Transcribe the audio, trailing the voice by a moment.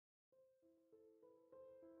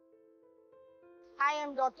Hi,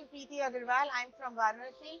 I'm Dr. Preeti Agarwal. I'm from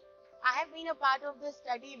Varanasi. I have been a part of this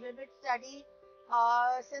study, Vivid study,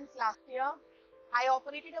 since last year. I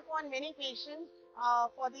operated upon many patients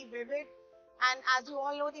for the Vivid, and as you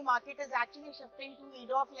all know, the market is actually shifting to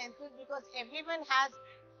EDOF lenses because everyone has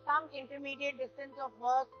some intermediate distance of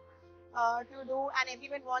work to do, and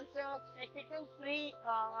everyone wants a spectacle-free,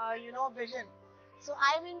 vision. So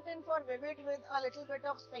I went in for Vivid with a little bit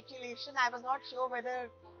of speculation. I was not sure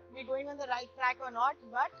whether we're going on the right track or not,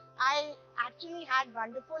 but I actually had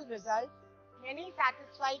wonderful results, many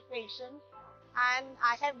satisfied patients, and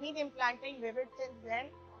I have been implanting Vivid since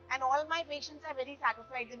then. And all my patients are very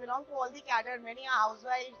satisfied. They belong to all the cadre. Many are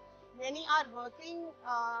housewives, many are working,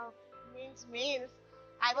 means males.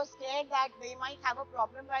 I was scared that they might have a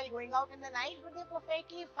problem while going out in the night, but they're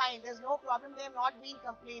perfectly fine. There's no problem. They have not been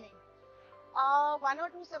complaining. One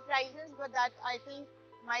or two surprises, but that I think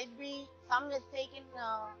might be some mistake in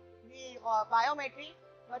the biometry.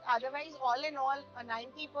 But otherwise, all in all, a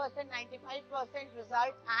 90%, 95%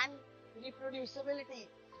 result and reproducibility.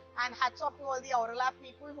 And hats off to all the Aurolab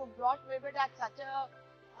people who brought Vivid at such a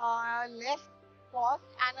less cost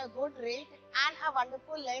and a good rate and a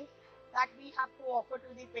wonderful length that we have to offer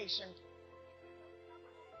to the patient.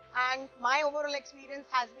 And my overall experience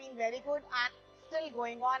has been very good and still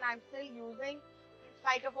going on. I'm still using in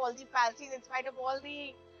spite of all the falsies, in spite of all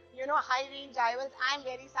the high range IOLs. I'm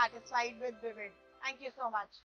very satisfied with Vivid. Thank you so much.